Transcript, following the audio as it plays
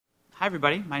Hi,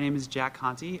 everybody. My name is Jack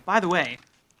Conte. By the way,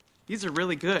 these are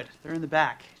really good. They're in the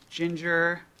back.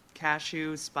 Ginger,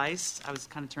 cashew, spiced. I was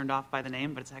kind of turned off by the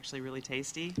name, but it's actually really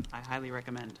tasty. I highly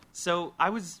recommend. So I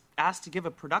was asked to give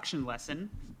a production lesson,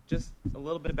 just a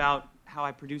little bit about how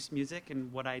I produce music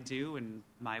and what I do and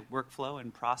my workflow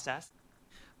and process.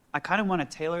 I kind of want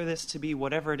to tailor this to be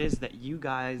whatever it is that you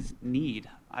guys need.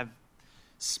 I've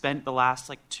spent the last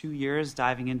 2 years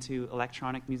diving into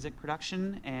electronic music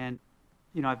production, and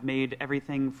I've made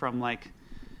everything from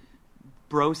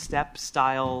bro step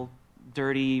style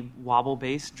dirty wobble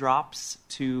bass drops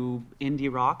to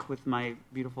indie rock with my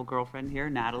beautiful girlfriend here,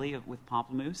 Natalie, with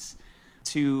Pomplamoose,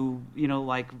 to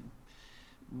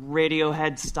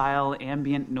Radiohead style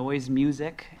ambient noise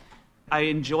music. I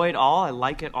enjoy it all. I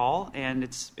like it all, and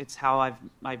it's how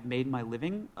I've made my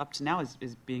living up to now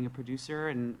is being a producer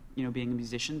and being a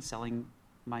musician, selling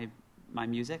my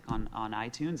music on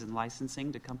iTunes and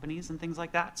licensing to companies and things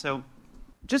like that. So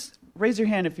just raise your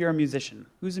hand if you're a musician.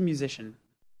 Who's a musician?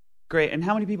 Great. And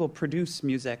how many people produce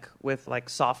music with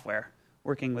software,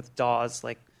 working with DAWs?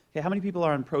 How many people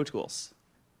are on Pro Tools?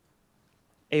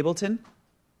 Ableton?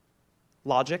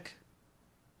 Logic?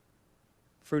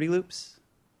 Fruity Loops?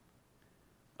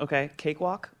 Okay,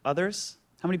 Cakewalk? Others?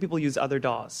 How many people use other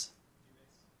DAWs?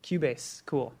 Cubase.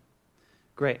 Cool.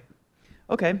 Great.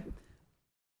 Okay.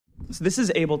 So this is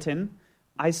Ableton.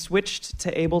 I switched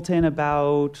to Ableton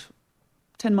about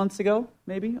 10 months ago,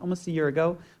 maybe, almost a year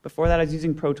ago. Before that, I was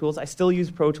using Pro Tools. I still use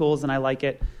Pro Tools, and I like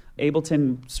it.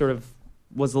 Ableton sort of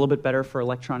was a little bit better for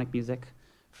electronic music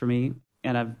for me,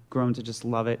 and I've grown to just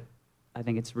love it. I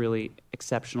think it's really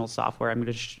exceptional software. I'm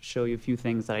going to show you a few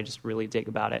things that I just really dig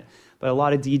about it. But a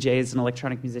lot of DJs and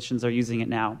electronic musicians are using it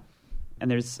now, and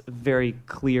there's a very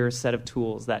clear set of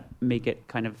tools that make it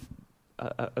kind of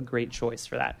a great choice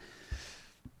for that.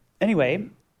 Anyway,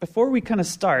 before we kind of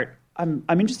start, I'm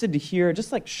interested to hear,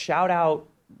 just shout out,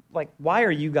 why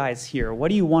are you guys here? What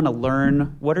do you want to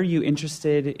learn? What are you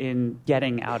interested in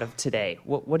getting out of today?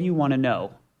 What do you want to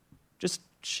know? Just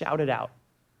shout it out.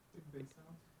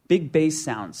 Big bass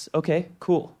sounds. Okay,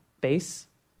 cool. Bass?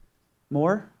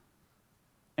 More?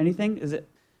 Anything? Is it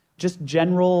just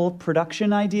general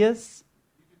production ideas?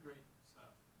 You did great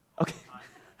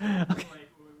stuff. Okay.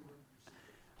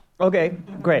 Okay,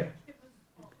 great.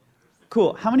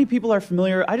 Cool. How many people are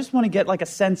familiar? I just want to get a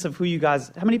sense of who you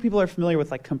guys, how many people are familiar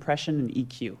with compression and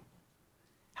EQ?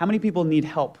 How many people need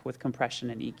help with compression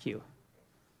and EQ?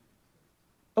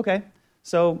 Okay.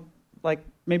 So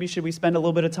maybe should we spend a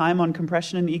little bit of time on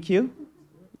compression and EQ?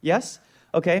 Yes?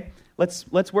 Okay.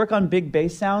 Let's work on big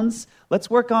bass sounds.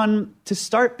 To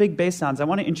start big bass sounds, I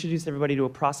want to introduce everybody to a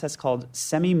process called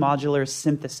semi-modular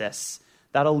synthesis.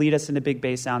 That'll lead us into big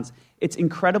bass sounds. It's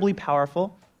incredibly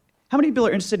powerful. How many people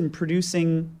are interested in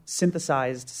producing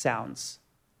synthesized sounds?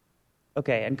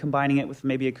 Okay, and combining it with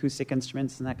maybe acoustic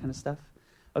instruments and that kind of stuff?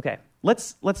 Okay,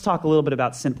 let's talk a little bit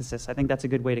about synthesis. I think that's a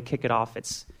good way to kick it off.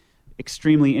 It's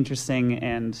extremely interesting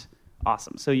and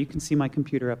awesome. So you can see my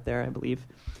computer up there, I believe.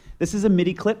 This is a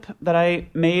MIDI clip that I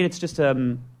made. It's just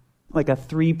a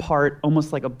 3-part,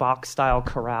 almost like a box-style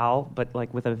chorale, but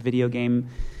with a video game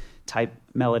type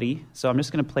melody. So I'm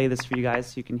just going to play this for you guys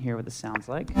so you can hear what this sounds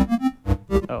like.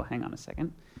 Oh, hang on a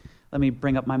second. Let me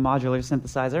bring up my modular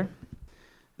synthesizer.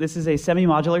 This is a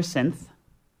semi-modular synth,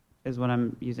 is what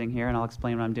I'm using here, and I'll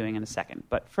explain what I'm doing in a second.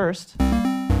 But first...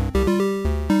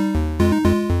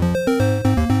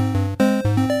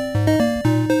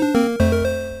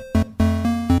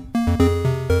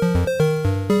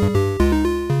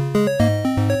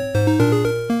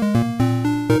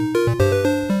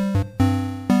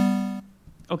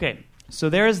 Okay, so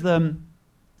there's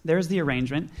the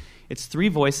arrangement. It's 3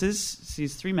 voices,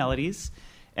 these 3 melodies,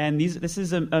 and this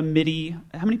is a MIDI.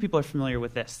 How many people are familiar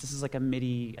with this? This is a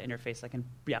MIDI interface. I can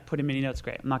put in MIDI notes.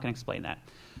 Great. I'm not going to explain that.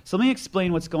 So let me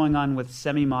explain what's going on with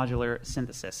semi-modular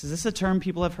synthesis. Is this a term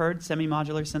people have heard?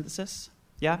 Semi-modular synthesis?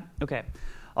 Yeah. Okay.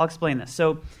 I'll explain this.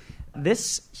 So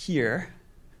this here,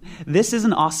 this is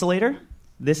an oscillator.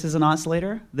 This is an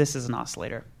oscillator. This is an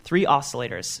oscillator. 3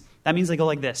 oscillators. That means they go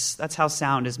like this. That's how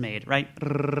sound is made, right?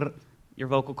 Your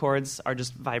vocal cords are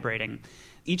just vibrating.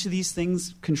 Each of these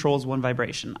things controls one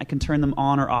vibration. I can turn them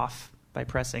on or off by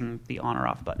pressing the on or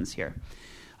off buttons here.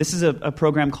 This is a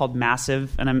program called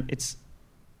Massive, and it's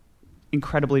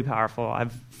incredibly powerful.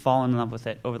 I've fallen in love with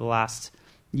it over the last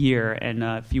year, and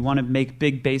if you want to make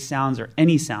big bass sounds, or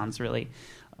any sounds really,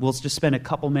 we'll just spend a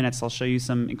couple minutes. I'll show you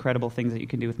some incredible things that you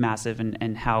can do with Massive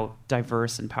and how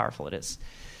diverse and powerful it is.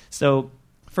 So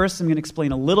first, I'm going to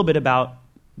explain a little bit about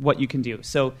what you can do.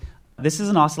 So this is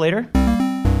an oscillator.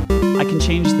 I can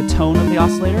change the tone of the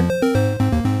oscillator.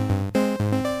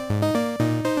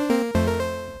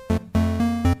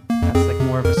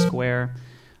 of a square.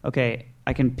 Okay,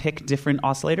 I can pick different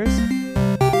oscillators,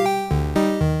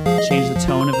 change the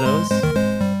tone of those.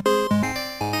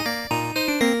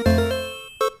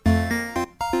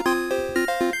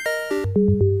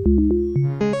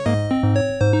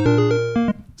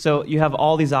 So you have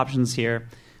all these options here,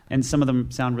 and some of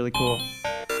them sound really cool.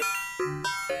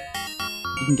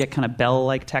 You can get kind of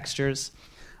bell-like textures.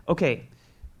 Okay,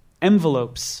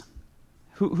 envelopes.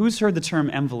 Who's heard the term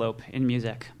envelope in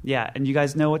music? Yeah, and you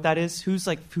guys know what that is? Who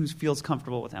feels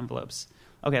comfortable with envelopes?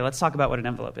 Okay, let's talk about what an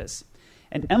envelope is.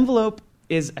 An envelope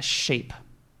is a shape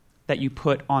that you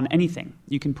put on anything.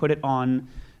 You can put it on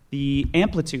the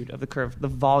amplitude of the curve, the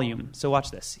volume. So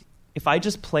watch this. If I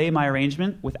just play my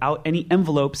arrangement without any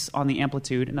envelopes on the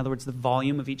amplitude, in other words, the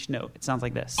volume of each note, it sounds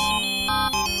like this.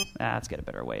 Let's get a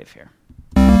better wave here.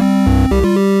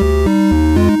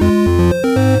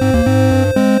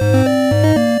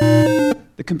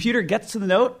 The computer gets to the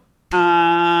note,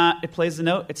 it plays the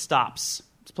note, it stops.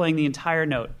 It's playing the entire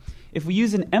note. If we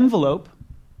use an envelope,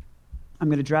 I'm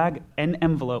going to drag an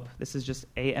envelope. This is just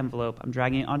a envelope. I'm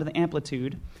dragging it onto the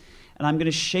amplitude. And I'm going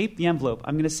to shape the envelope.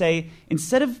 I'm going to say,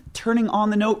 instead of turning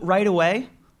on the note right away,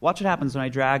 watch what happens when I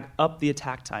drag up the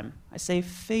attack time. I say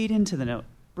fade into the note.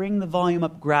 Bring the volume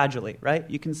up gradually, right?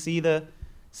 You can see the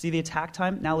attack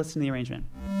time. Now listen to the arrangement.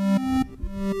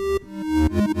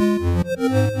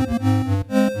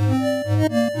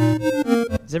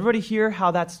 Does everybody hear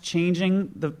how that's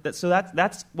changing? So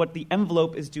that's what the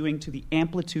envelope is doing to the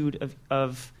amplitude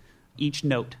of each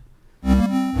note.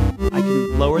 I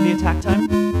can lower the attack time.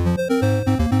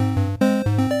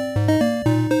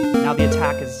 Now the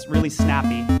attack is really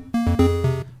snappy.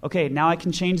 Okay, now I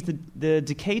can change the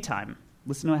decay time.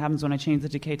 Listen to what happens when I change the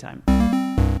decay time.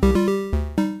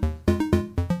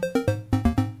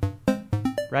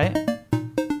 Right?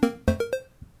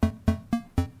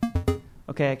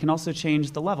 Okay, I can also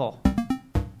change the level.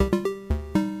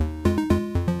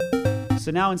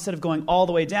 So now instead of going all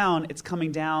the way down, it's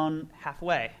coming down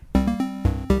halfway.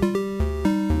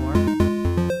 More.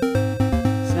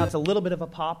 So now it's a little bit of a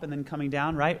pop and then coming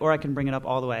down, right? Or I can bring it up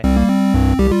all the way.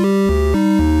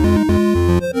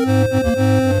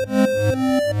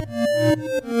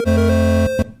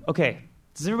 Okay,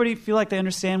 does everybody feel like they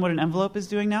understand what an envelope is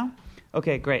doing now?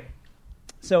 Okay, great.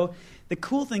 So the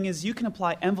cool thing is you can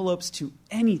apply envelopes to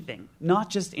anything, not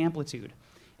just amplitude.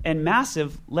 And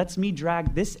Massive lets me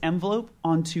drag this envelope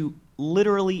onto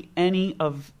literally any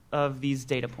of these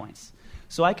data points.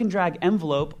 So I can drag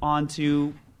envelope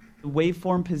onto the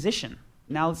waveform position.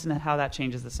 Now listen to how that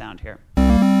changes the sound here.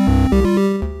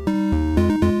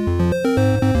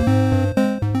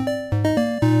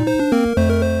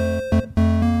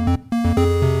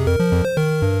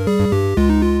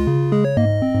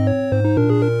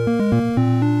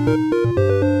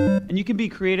 You can be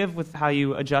creative with how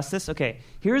you adjust this. Okay,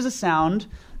 here's a sound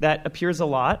that appears a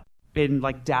lot in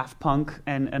like Daft Punk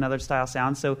and other style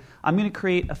sounds. So I'm going to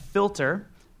create a filter.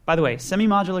 By the way,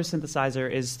 semi-modular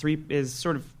synthesizer is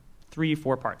sort of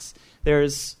 3-4 parts.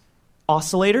 There's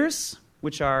oscillators,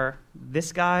 which are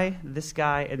this guy,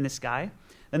 and this guy.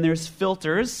 Then there's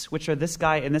filters, which are this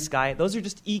guy and this guy. Those are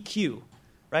just EQ,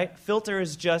 right? Filter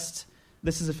is just,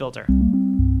 this is a filter.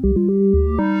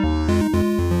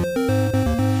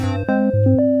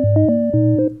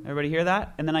 Everybody hear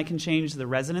that? And then I can change the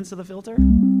resonance of the filter.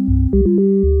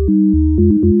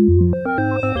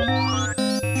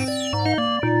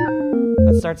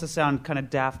 That starts to sound kind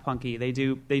of Daft Punky. They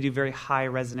do very high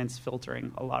resonance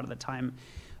filtering a lot of the time.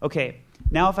 Okay,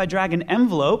 now if I drag an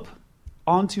envelope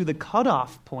onto the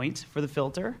cutoff point for the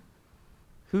filter,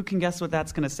 who can guess what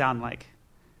that's going to sound like?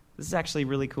 This is actually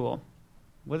really cool.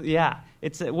 What does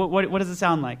it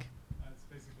sound like? It's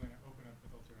basically going to open up the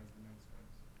filter as the note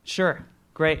starts. Sure.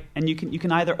 Great. And you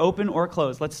can either open or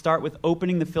close. Let's start with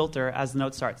opening the filter as the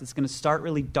note starts. It's going to start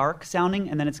really dark sounding,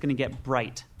 and then it's going to get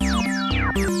bright.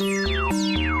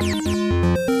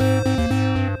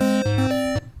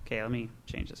 Okay, let me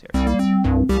change this here. I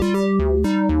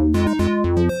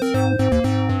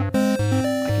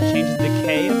can change the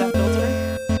decay of that filter.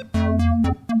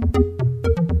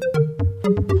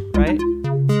 Right?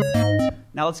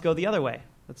 Now let's go the other way.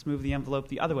 Let's move the envelope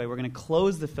the other way. We're going to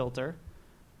close the filter.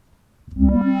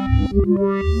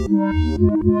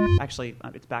 Actually,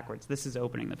 it's backwards. This is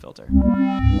opening the filter.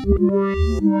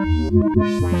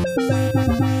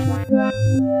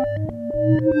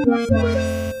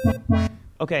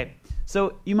 Okay,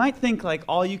 so you might think like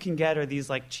all you can get are these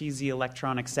like cheesy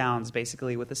electronic sounds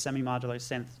basically with a semi-modular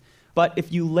synth. But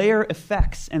if you layer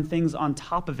effects and things on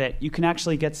top of it, you can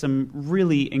actually get some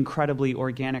really incredibly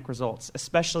organic results,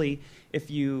 especially if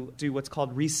you do what's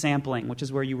called resampling, which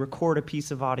is where you record a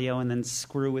piece of audio and then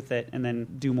screw with it and then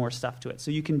do more stuff to it.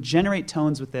 So you can generate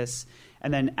tones with this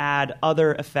and then add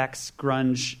other effects,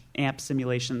 grunge, amp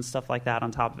simulations, stuff like that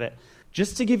on top of it.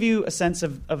 Just to give you a sense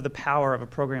of the power of a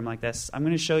program like this, I'm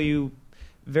going to show you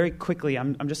very quickly.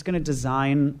 I'm just going to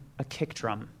design a kick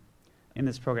drum in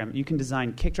this program. You can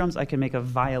design kick drums. I can make a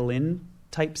violin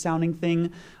type sounding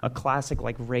thing, a classic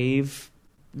like rave,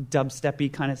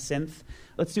 dubsteppy kind of synth.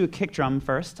 Let's do a kick drum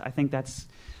first.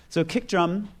 So a kick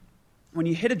drum, when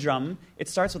you hit a drum, it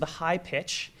starts with a high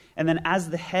pitch, and then as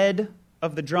the head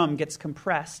of the drum gets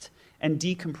compressed and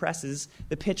decompresses,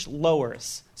 the pitch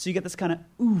lowers. So you get this kind of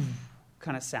ooh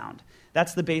kind of sound.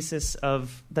 That's the basis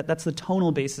of that's the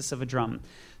tonal basis of a drum.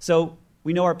 So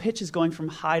we know our pitch is going from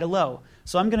high to low.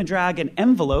 So I'm going to drag an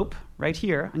envelope right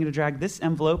here. I'm going to drag this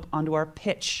envelope onto our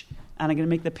pitch, and I'm going to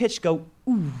make the pitch go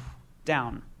ooh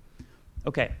down.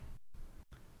 Okay.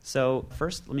 So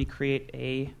first, let me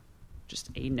create just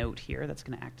a note here that's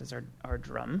going to act as our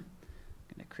drum.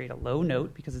 I'm going to create a low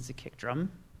note because it's a kick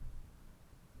drum.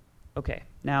 Okay,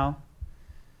 now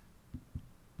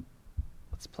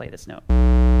let's play this note.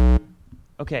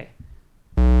 Okay.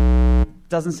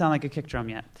 Doesn't sound like a kick drum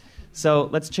yet. So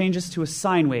let's change this to a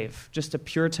sine wave, just a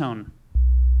pure tone.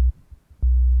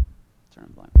 Turn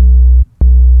it blind.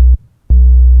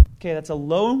 Okay, that's a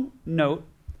low note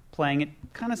playing. It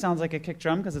kind of sounds like a kick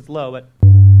drum because it's low, but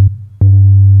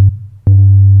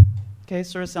okay,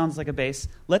 sort of sounds like a bass.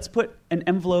 Let's put an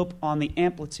envelope on the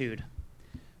amplitude.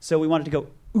 So we want it to go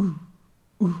ooh,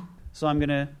 ooh. So I'm going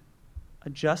to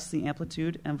adjust the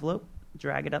amplitude envelope,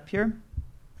 drag it up here.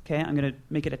 Okay, I'm going to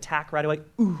make it attack right away,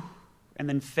 ooh, and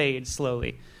then fade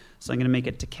slowly. So I'm going to make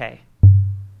it decay.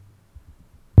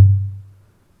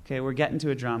 Okay, we're getting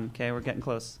to a drum. Okay, we're getting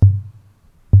close.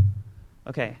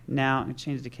 Okay, now I'm going to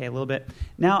change the decay a little bit.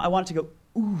 Now I want it to go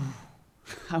ooh.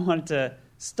 I want it to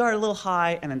start a little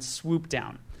high and then swoop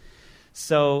down.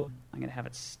 So I'm going to have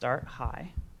it start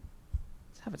high.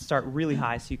 Let's have it start really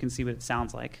high so you can see what it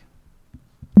sounds like.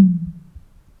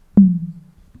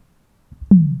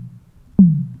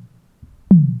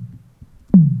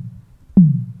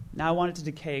 Now I want it to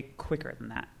decay quicker than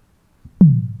that.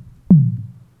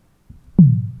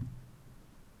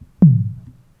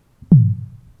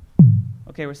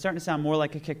 Okay, we're starting to sound more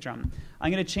like a kick drum.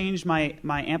 I'm going to change my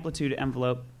amplitude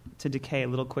envelope to decay a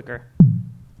little quicker.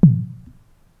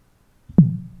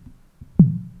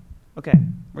 Okay,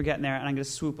 we're getting there, and I'm going to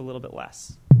swoop a little bit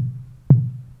less.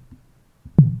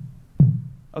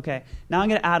 Okay, now I'm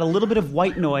going to add a little bit of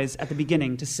white noise at the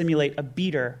beginning to simulate a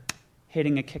beater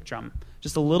hitting a kick drum.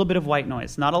 Just a little bit of white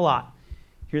noise, not a lot.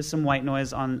 Here's some white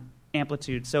noise on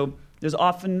amplitude. So there's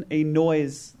often a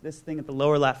noise. This thing at the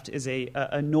lower left is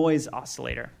a noise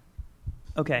oscillator.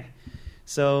 Okay,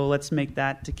 so let's make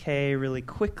that decay really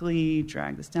quickly.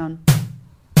 Drag this down.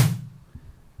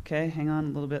 Okay, hang on, a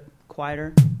little bit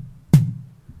quieter.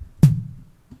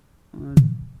 A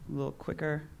little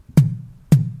quicker.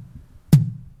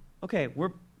 Okay,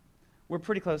 we're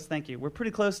pretty close. Thank you. We're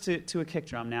pretty close to a kick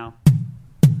drum now.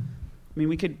 I mean,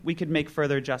 we could make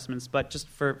further adjustments, but just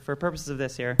for purposes of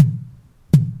this here,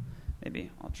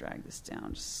 maybe I'll drag this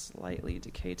down just slightly,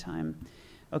 decay time.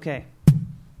 Okay.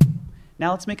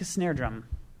 Now let's make a snare drum.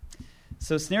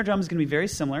 So snare drum is going to be very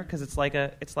similar because it's like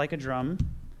a drum.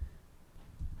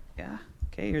 Yeah.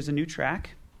 Okay, here's a new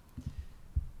track.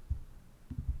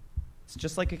 It's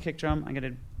just like a kick drum. I'm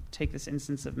going to take this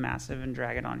instance of massive and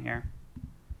drag it on here.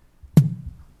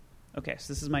 Okay,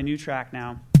 so this is my new track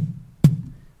now.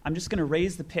 I'm just going to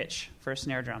raise the pitch for a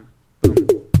snare drum. Boom.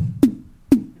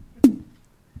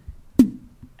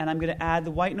 And I'm going to add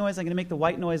the white noise. I'm going to make the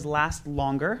white noise last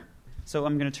longer. So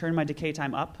I'm going to turn my decay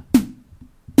time up.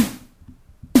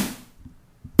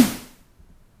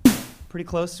 Pretty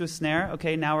close to a snare.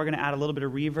 Okay, now we're going to add a little bit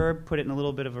of reverb, put it in a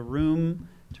little bit of a room,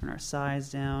 turn our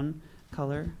size down,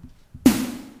 color.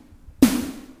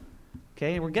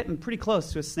 Okay, we're getting pretty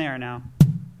close to a snare now.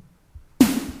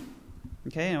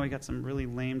 Okay, now we got some really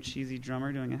lame, cheesy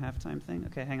drummer doing a halftime thing.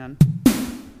 Okay, hang on.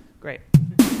 Great.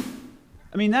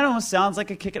 I mean, that almost sounds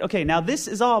like a kick it. Okay, now this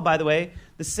is all, by the way,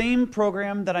 the same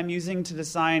program that I'm using to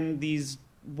design these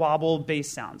wobble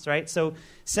bass sounds, right? So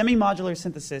semi-modular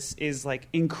synthesis is like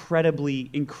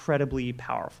incredibly, incredibly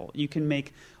powerful. You can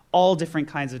make all different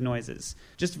kinds of noises.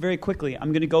 Just very quickly,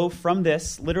 I'm going to go from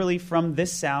this, literally from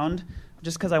this sound,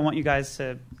 just because I want you guys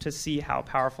to see how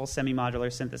powerful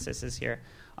semi-modular synthesis is here.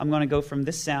 I'm going to go from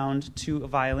this sound to a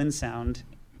violin sound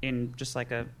in just like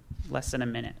less than a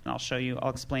minute. And I'll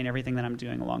explain everything that I'm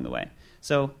doing along the way.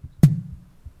 So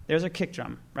there's our kick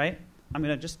drum, right? I'm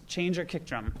going to just change our kick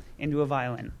drum into a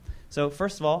violin. So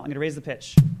first of all, I'm going to raise the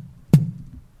pitch.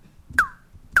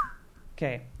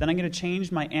 Okay, then I'm going to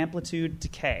change my amplitude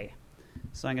decay.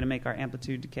 So I'm going to make our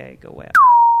amplitude decay go way up.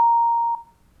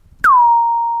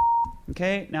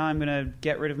 Okay, now I'm going to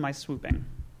get rid of my swooping.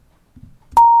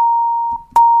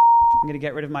 I'm going to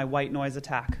get rid of my white noise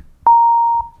attack.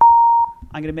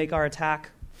 I'm going to make our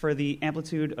attack for the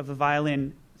amplitude of the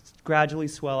violin gradually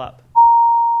swell up.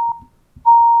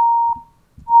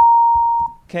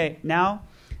 Okay, now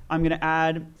I'm going to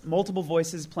add multiple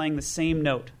voices playing the same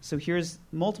note. So here's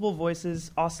multiple voices,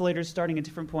 oscillators starting at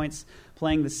different points,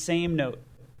 playing the same note.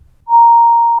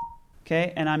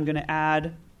 Okay, and I'm going to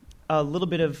add a little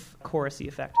bit of chorusy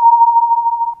effect.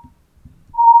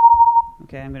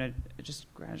 Okay, I'm going to just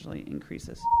gradually increase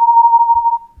this.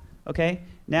 Okay,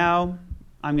 now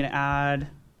I'm going to add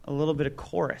a little bit of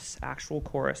chorus, actual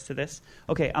chorus to this.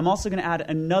 Okay, I'm also going to add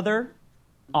another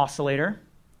oscillator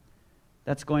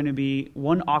that's going to be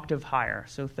 1 octave higher.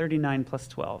 So 39 plus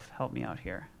 12. Help me out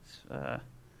here.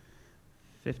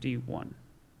 51,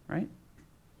 right?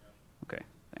 Okay,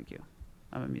 thank you.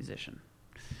 I'm a musician.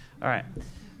 All right.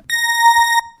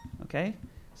 Okay,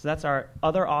 so that's our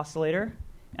other oscillator.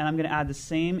 And I'm going to add the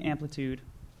same amplitude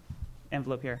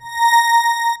envelope here.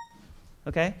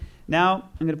 Okay, now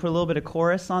I'm going to put a little bit of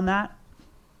chorus on that.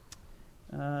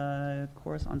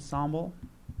 Chorus ensemble.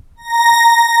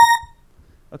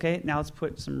 Okay, now let's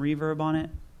put some reverb on it.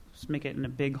 Just make it in a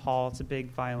big hall. It's a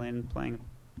big violin playing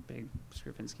a big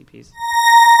Stravinsky piece.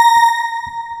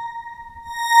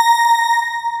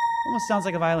 Almost sounds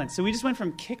like a violin. So we just went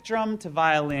from kick drum to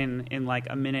violin in like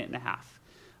a minute and a half.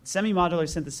 Semi-modular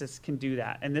synthesis can do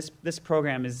that, and this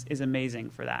program is amazing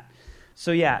for that.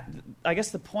 So yeah, I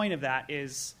guess the point of that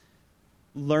is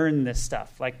learn this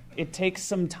stuff. Like, it takes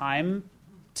some time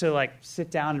to like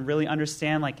sit down and really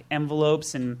understand like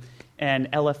envelopes and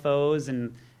LFOs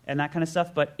and that kind of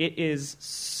stuff, but it is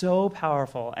so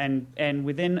powerful, and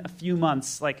within a few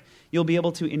months, like, you'll be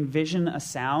able to envision a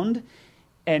sound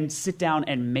and sit down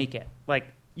and make it. Like,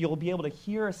 you'll be able to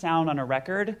hear a sound on a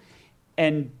record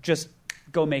and just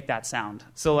go make that sound.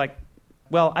 So like,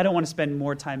 well, I don't want to spend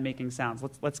more time making sounds.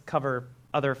 Let's cover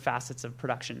other facets of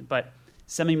production, but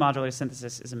semi-modular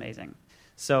synthesis is amazing.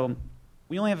 So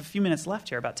we only have a few minutes left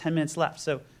here, about 10 minutes left.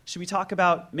 So should we talk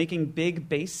about making big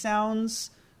bass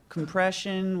sounds,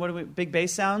 compression, big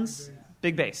bass sounds?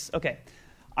 Big bass, okay.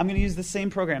 I'm going to use the same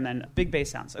program then, big bass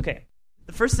sounds. Okay,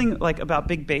 the first thing like about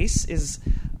big bass is,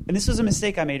 and this was a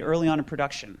mistake I made early on in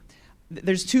production,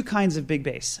 there's two kinds of big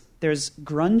bass. There's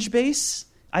grunge bass.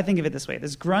 I think of it this way.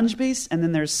 There's grunge bass, and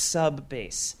then there's sub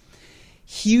bass.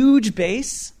 Huge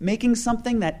bass, making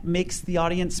something that makes the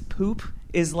audience poop,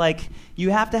 is like, you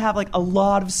have to have like a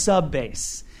lot of sub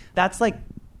bass. That's like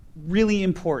really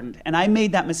important. And I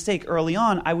made that mistake early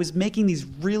on. I was making these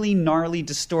really gnarly,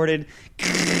 distorted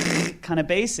kind of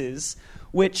basses,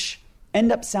 which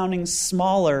end up sounding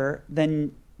smaller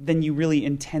than you really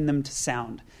intend them to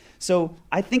sound. So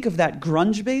I think of that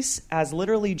grunge bass as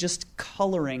literally just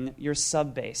coloring your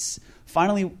sub bass.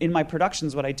 Finally, in my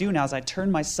productions, what I do now is I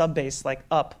turn my sub bass like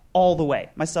up all the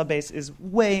way. My sub bass is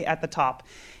way at the top.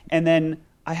 And then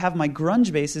I have my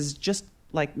grunge basses just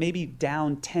like maybe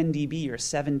down 10 dB or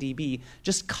 7 dB,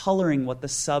 just coloring what the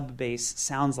sub bass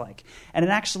sounds like. And it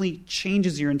actually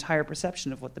changes your entire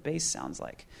perception of what the bass sounds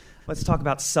like. Let's talk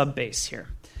about sub bass here.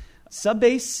 Sub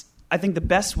bass, I think the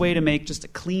best way to make just a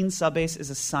clean sub bass is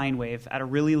a sine wave at a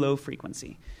really low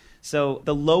frequency. So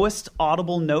the lowest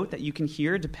audible note that you can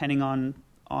hear, depending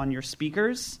on your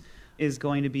speakers, is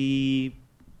going to be,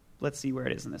 let's see where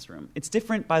it is in this room. It's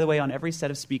different, by the way, on every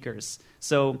set of speakers.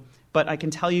 So, but I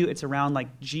can tell you it's around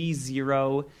like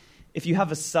G0. If you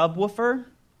have a subwoofer,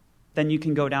 then you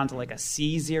can go down to like a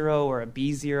C0 or a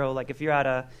B0. Like if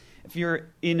you're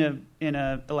in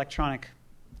a electronic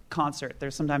concert,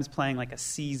 they're sometimes playing like a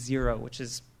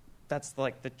C0, that's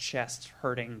like the chest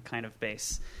hurting kind of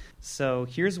bass. So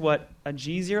here's what a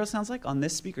G0 sounds like on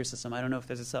this speaker system. I don't know if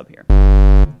there's a sub here.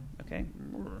 Okay,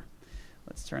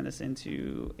 let's turn this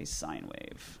into a sine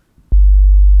wave.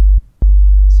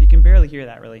 So you can barely hear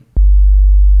that, really.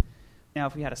 Now,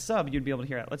 if we had a sub, you'd be able to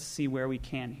hear it. Let's see where we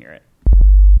can hear it.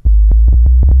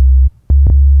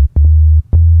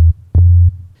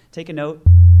 Take a note,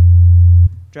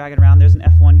 drag it around. There's an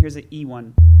F1. Here's an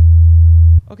E1.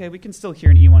 Okay, we can still hear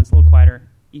an E1. It's a little quieter.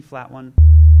 E flat 1.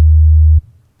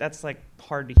 That's like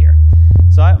hard to hear.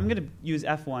 So I'm going to use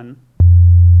F1.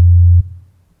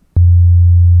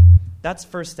 That's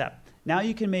first step. Now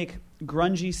you can make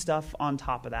grungy stuff on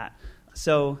top of that.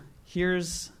 So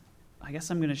here's, I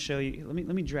guess I'm going to show you.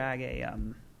 Let me drag a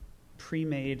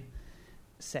pre-made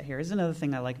set here. Here's another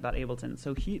thing I like about Ableton.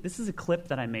 So this is a clip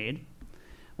that I made.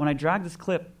 When I drag this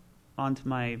clip onto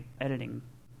my editing,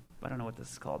 I don't know what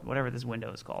this is called, whatever this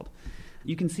window is called,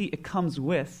 you can see it comes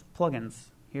with plugins.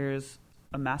 Here's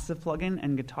a massive plugin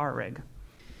and guitar rig.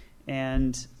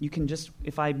 And you can just,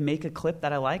 if I make a clip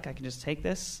that I like, I can just take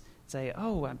this, say,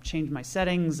 oh, I've changed my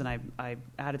settings, and I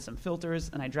added some filters,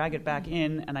 and I drag it back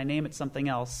in, and I name it something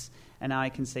else, and now I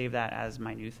can save that as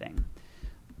my new thing.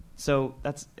 So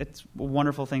it's a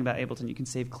wonderful thing about Ableton. You can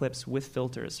save clips with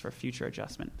filters for future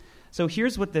adjustment. So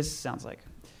here's what this sounds like.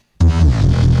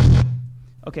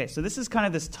 Okay, so this is kind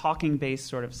of this talking bass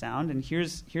sort of sound, and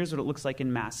here's what it looks like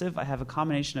in Massive. I have a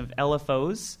combination of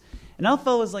LFOs. An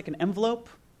LFO is like an envelope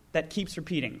that keeps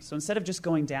repeating. So instead of just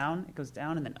going down, it goes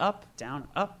down and then up, down,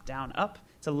 up, down, up.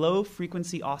 It's a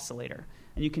low-frequency oscillator,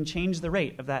 and you can change the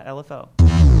rate of that LFO.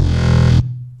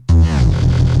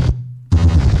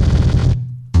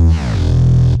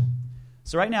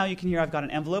 So right now you can hear I've got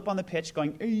an envelope on the pitch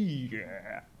going,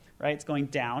 yeah, right? It's going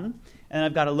down. And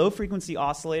I've got a low-frequency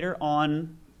oscillator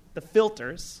on the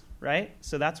filters, right?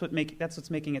 So that's what's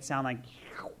making it sound like.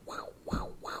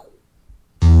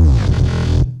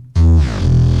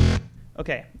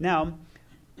 Okay, now,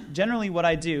 generally what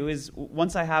I do is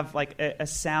once I have like a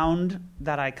sound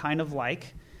that I kind of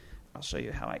like, I'll show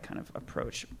you how I kind of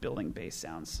approach building bass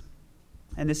sounds.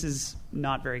 And this is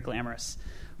not very glamorous,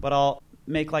 but I'll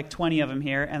make like 20 of them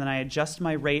here, and then I adjust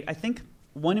my rate. I think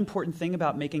one important thing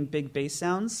about making big bass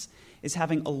sounds is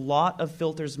having a lot of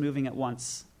filters moving at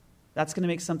once. That's going to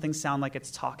make something sound like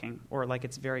it's talking or like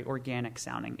it's very organic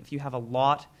sounding. If you have a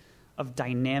lot of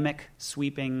dynamic,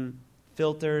 sweeping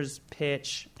filters,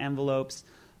 pitch, envelopes,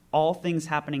 all things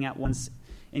happening at once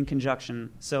in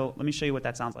conjunction. So let me show you what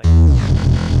that sounds like.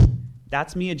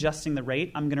 That's me adjusting the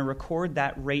rate. I'm going to record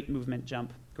that rate movement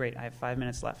jump. Great, I have 5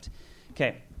 minutes left.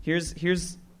 Okay,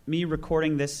 here's me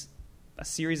recording this, a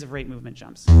series of rate movement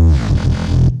jumps.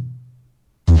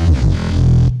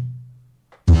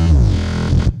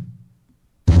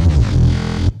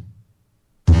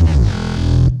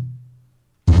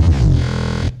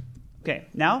 Okay,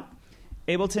 now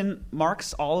Ableton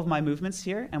marks all of my movements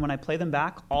here, and when I play them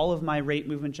back, all of my rate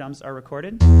movement jumps are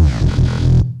recorded.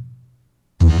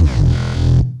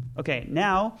 Okay,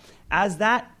 now, as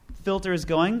that filter is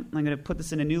going, I'm going to put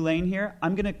this in a new lane here.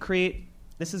 I'm going to create,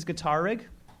 this is guitar rig.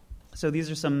 So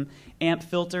these are some amp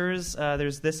filters.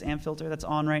 There's this amp filter that's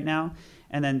on right now,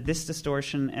 and then this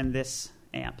distortion and this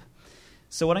amp.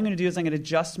 So what I'm going to do is I'm going to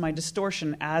adjust my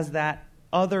distortion as that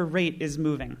other rate is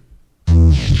moving.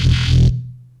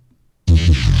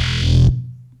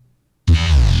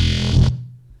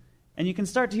 And you can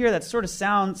start to hear that sort of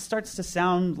starts to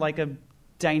sound like a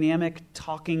dynamic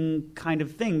talking kind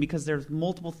of thing because there's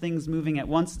multiple things moving at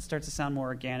once. It starts to sound more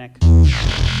organic.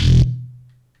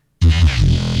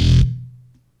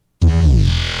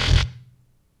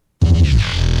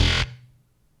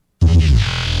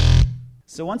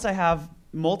 So once I have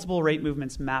multiple rate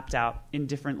movements mapped out in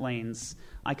different lanes,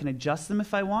 I can adjust them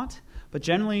if I want. But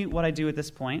generally what I do at this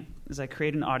point is I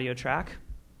create an audio track.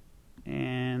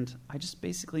 And I just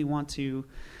basically want to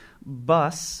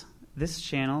bus this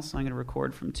channel, so I'm going to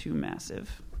record from 2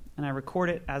 Massive, and I record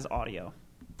it as audio.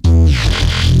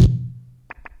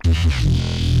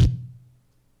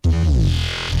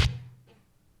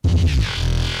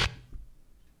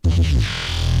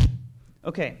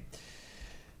 Okay.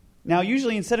 Now,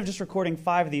 usually instead of just recording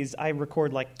 5 of these, I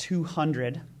record like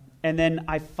 200, and then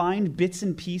I find bits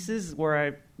and pieces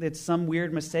where it's some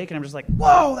weird mistake, and I'm just like,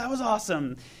 whoa, that was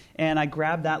awesome. And I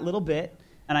grab that little bit,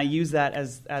 and I use that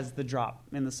as the drop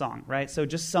in the song, right? So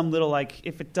just some little, like,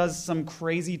 if it does some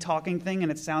crazy talking thing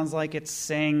and it sounds like it's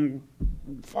saying,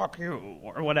 fuck you,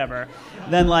 or whatever,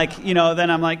 then, like, you know, then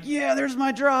I'm like, yeah, there's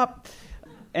my drop.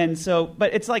 And so,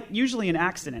 but it's, like, usually an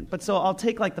accident. But so I'll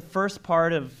take, like, the first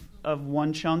part of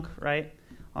one chunk, right?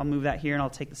 I'll move that here, and I'll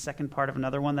take the second part of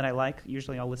another one that I like.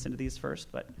 Usually I'll listen to these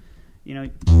first, but, you know.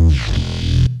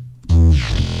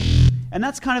 And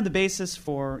that's kind of the basis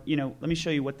for, you know, let me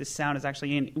show you what this sound is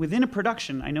actually in. Within a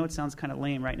production, I know it sounds kind of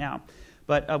lame right now,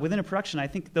 but within a production, I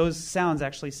think those sounds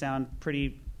actually sound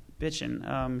pretty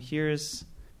bitchin'.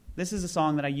 This is a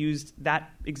song that I used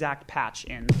that exact patch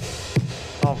in.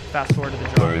 I'll fast forward to the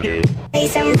drum.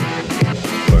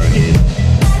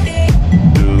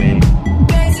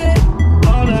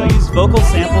 So I used vocal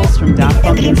samples from Daft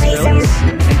Punk and Skrillex.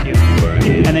 Thank you.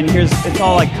 And then it's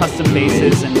all like custom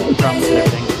basses and drums and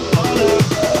everything.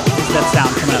 This is that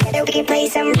sound coming up.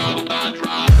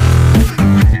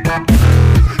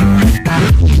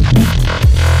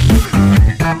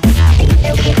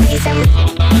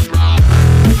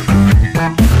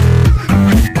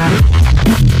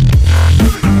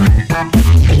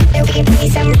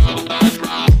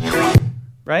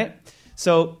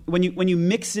 So when you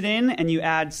mix it in and you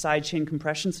add sidechain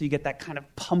compression, so you get that kind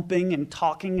of pumping and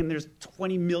talking, and there's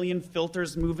 20 million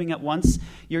filters moving at once,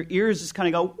 your ears just kind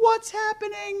of go, what's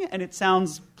happening? And it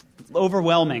sounds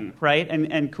overwhelming, right?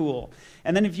 And cool.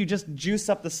 And then if you just juice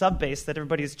up the sub bass that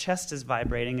everybody's chest is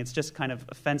vibrating, it's just kind of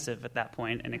offensive at that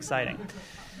point and exciting.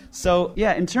 So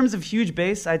yeah, in terms of huge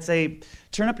bass, I'd say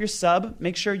turn up your sub.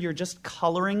 Make sure you're just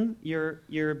coloring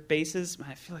your basses.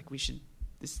 I feel like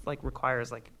this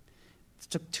requires it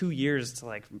took 2 years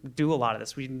to do a lot of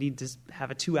this. We need to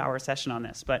have a 2-hour session on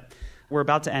this, but we're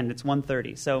about to end. It's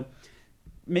 1:30. So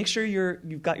make sure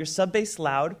you've got your sub bass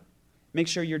loud. Make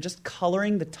sure you're just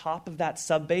coloring the top of that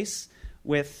sub bass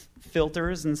with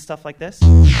filters and stuff like this.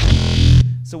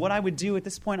 So what I would do at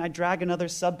this point, I drag another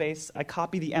sub bass, I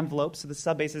copy the envelope, so the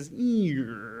sub bass is,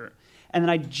 and then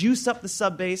I juice up the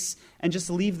sub bass and just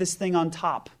leave this thing on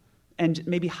top and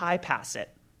maybe high pass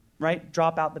it, right?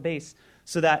 Drop out the bass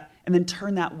and then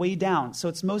turn that way down. So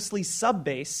it's mostly sub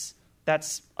bass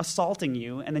that's assaulting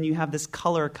you, and then you have this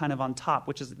color kind of on top,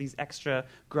 which is these extra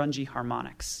grungy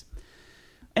harmonics.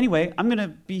 Anyway, I'm going to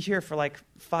be here for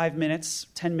 5 minutes,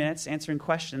 10 minutes answering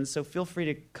questions, so feel free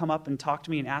to come up and talk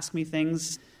to me and ask me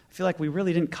things. I feel like we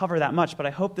really didn't cover that much, but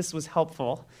I hope this was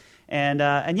helpful. And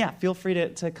yeah, feel free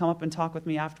to come up and talk with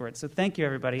me afterwards. So thank you,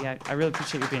 everybody. I really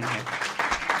appreciate you being here.